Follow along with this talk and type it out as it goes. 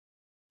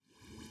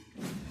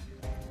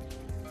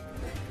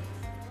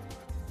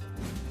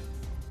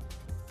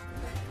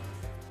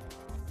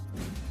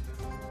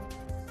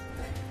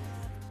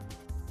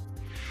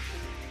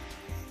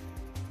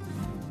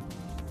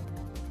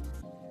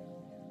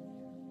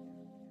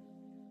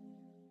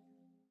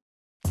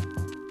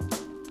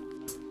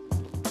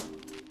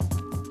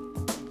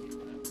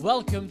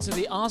Welcome to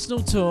the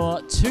Arsenal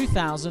Tour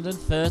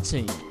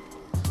 2013.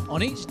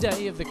 On each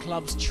day of the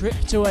club's trip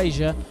to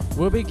Asia,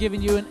 we'll be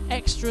giving you an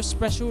extra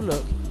special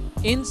look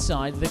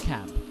inside the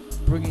camp,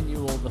 bringing you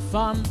all the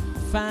fun,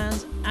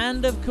 fans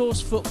and of course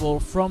football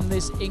from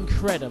this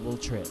incredible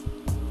trip.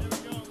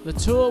 The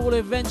tour will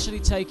eventually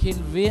take in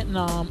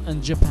Vietnam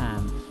and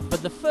Japan,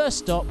 but the first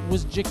stop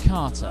was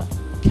Jakarta,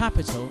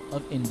 capital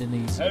of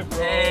Indonesia.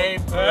 Hey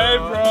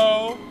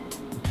bro!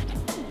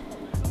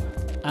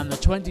 And the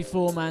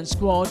 24-man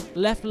squad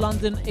left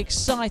London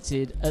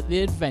excited at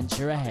the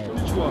adventure ahead.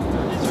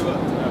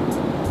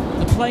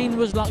 The plane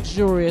was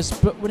luxurious,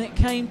 but when it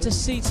came to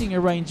seating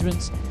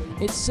arrangements,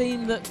 it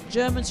seemed that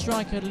German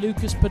striker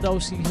Lukas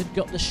Podolski had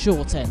got the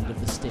short end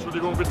of the stick.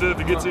 Entschuldigung bitte,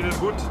 wie geht's Ihnen?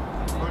 Gut?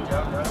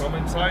 Come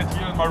inside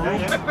here in my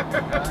room.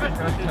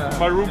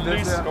 My room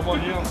please, come on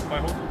here, my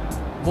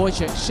home.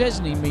 Wojciech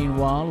Szczesny,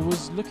 meanwhile,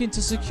 was looking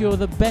to secure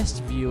the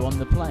best view on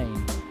the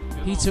plane.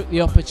 He took the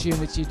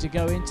opportunity to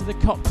go into the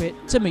cockpit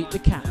to meet the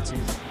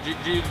captain. Do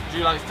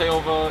you like stay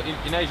over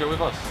in Asia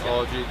with us?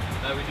 Or do you...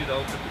 No, we do the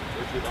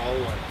whole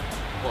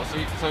What,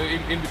 so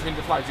in between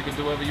the flights you can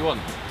do whatever you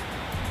want?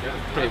 Yeah.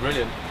 Pretty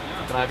brilliant.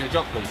 Yeah. Can I have your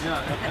job please? Yeah.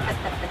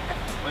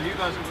 Well, you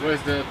guys...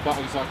 Where's the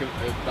button so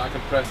that I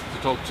can press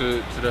to talk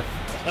to the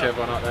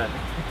everyone out there?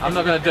 I'm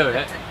not going to do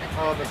it.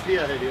 Oh, the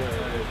Pia head, yeah.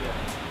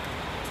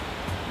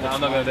 No, I'm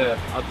not going to do it.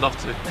 I'd love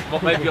to.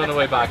 But maybe on the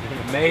way back.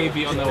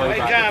 Maybe on the way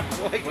back.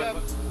 Wake up!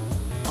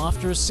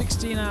 After a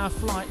 16-hour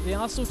flight, the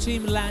Arsenal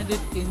team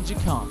landed in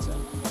Jakarta,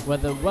 where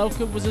the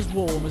welcome was as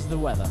warm as the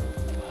weather.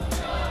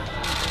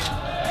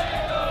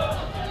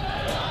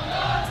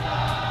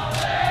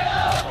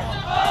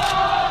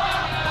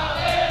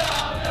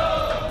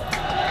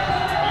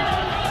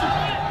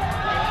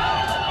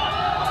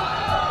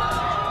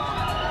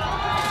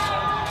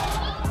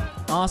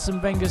 Arsene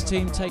Wenger's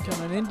team take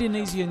on an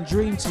Indonesian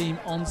dream team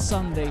on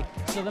Sunday,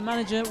 so the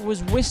manager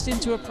was whisked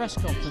into a press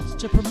conference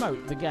to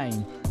promote the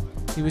game.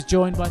 He was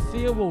joined by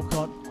Theo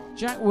Walcott,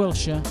 Jack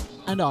Wilshere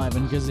and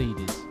Ivan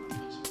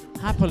Gazidis.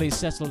 Happily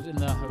settled in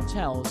their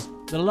hotels,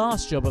 the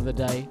last job of the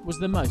day was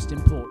the most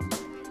important,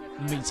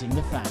 meeting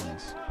the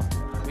fans.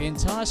 The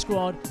entire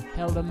squad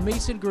held a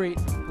meet and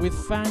greet with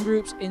fan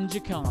groups in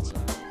Jakarta.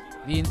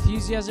 The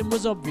enthusiasm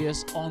was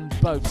obvious on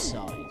both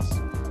sides.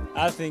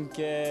 I think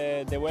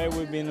the way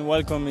we've been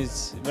welcomed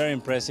is very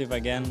impressive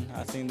again.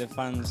 I think the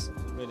fans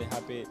are really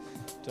happy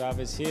to have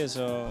us here,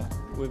 so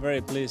we're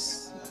very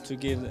pleased to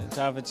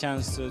have a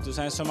chance to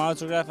sign some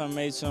autograph and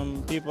make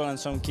some people and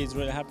some kids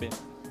really happy.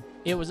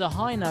 It was a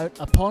high note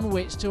upon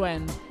which to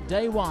end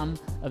day one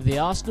of the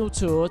Arsenal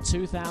Tour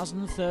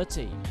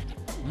 2013.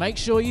 Make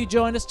sure you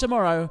join us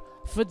tomorrow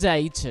for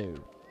day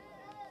two.